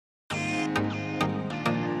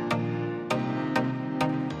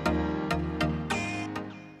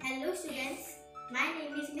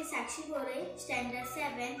Standard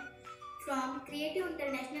 7 from Creative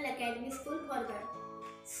International Academy School for Girls.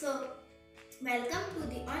 So, welcome to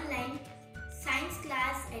the online science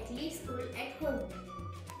class at Lead School at Home.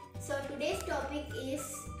 So, today's topic is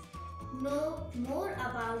know more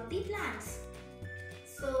about the plants.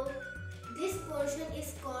 So, this portion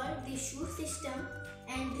is called the shoot system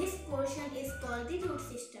and this portion is called the root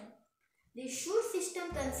system. The shoot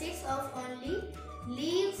system consists of only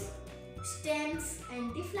leaves, stems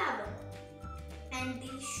and the flower, and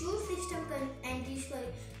the shoot system and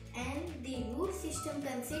the root system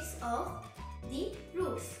consists of the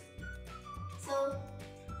roots. So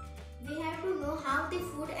we have to know how the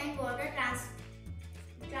food and water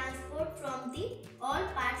transport from the all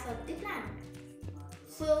parts of the plant.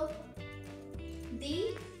 So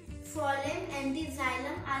the phloem and the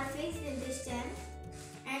xylem are fixed in the stem,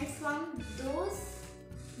 and from those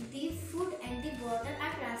the food and the water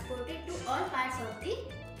are transported to all parts of the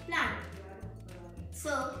plant.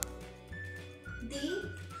 So the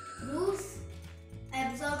roots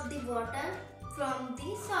absorb the water from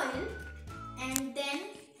the soil and then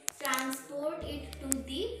transport it to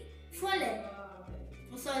the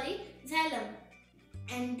xylem,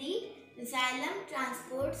 and the xylem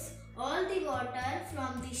transports all the water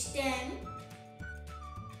from the stem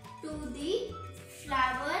to the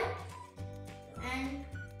flower and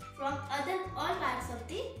from all parts of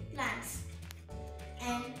the plants,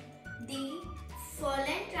 and the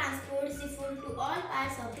phloem transports the food to all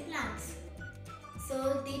parts of the plants. So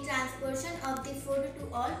the transportation of the food to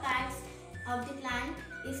all parts of the plant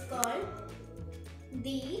is called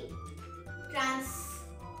the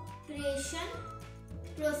transpiration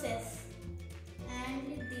process.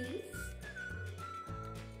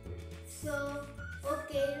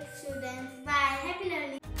 Okay students, bye, happy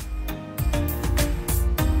learning.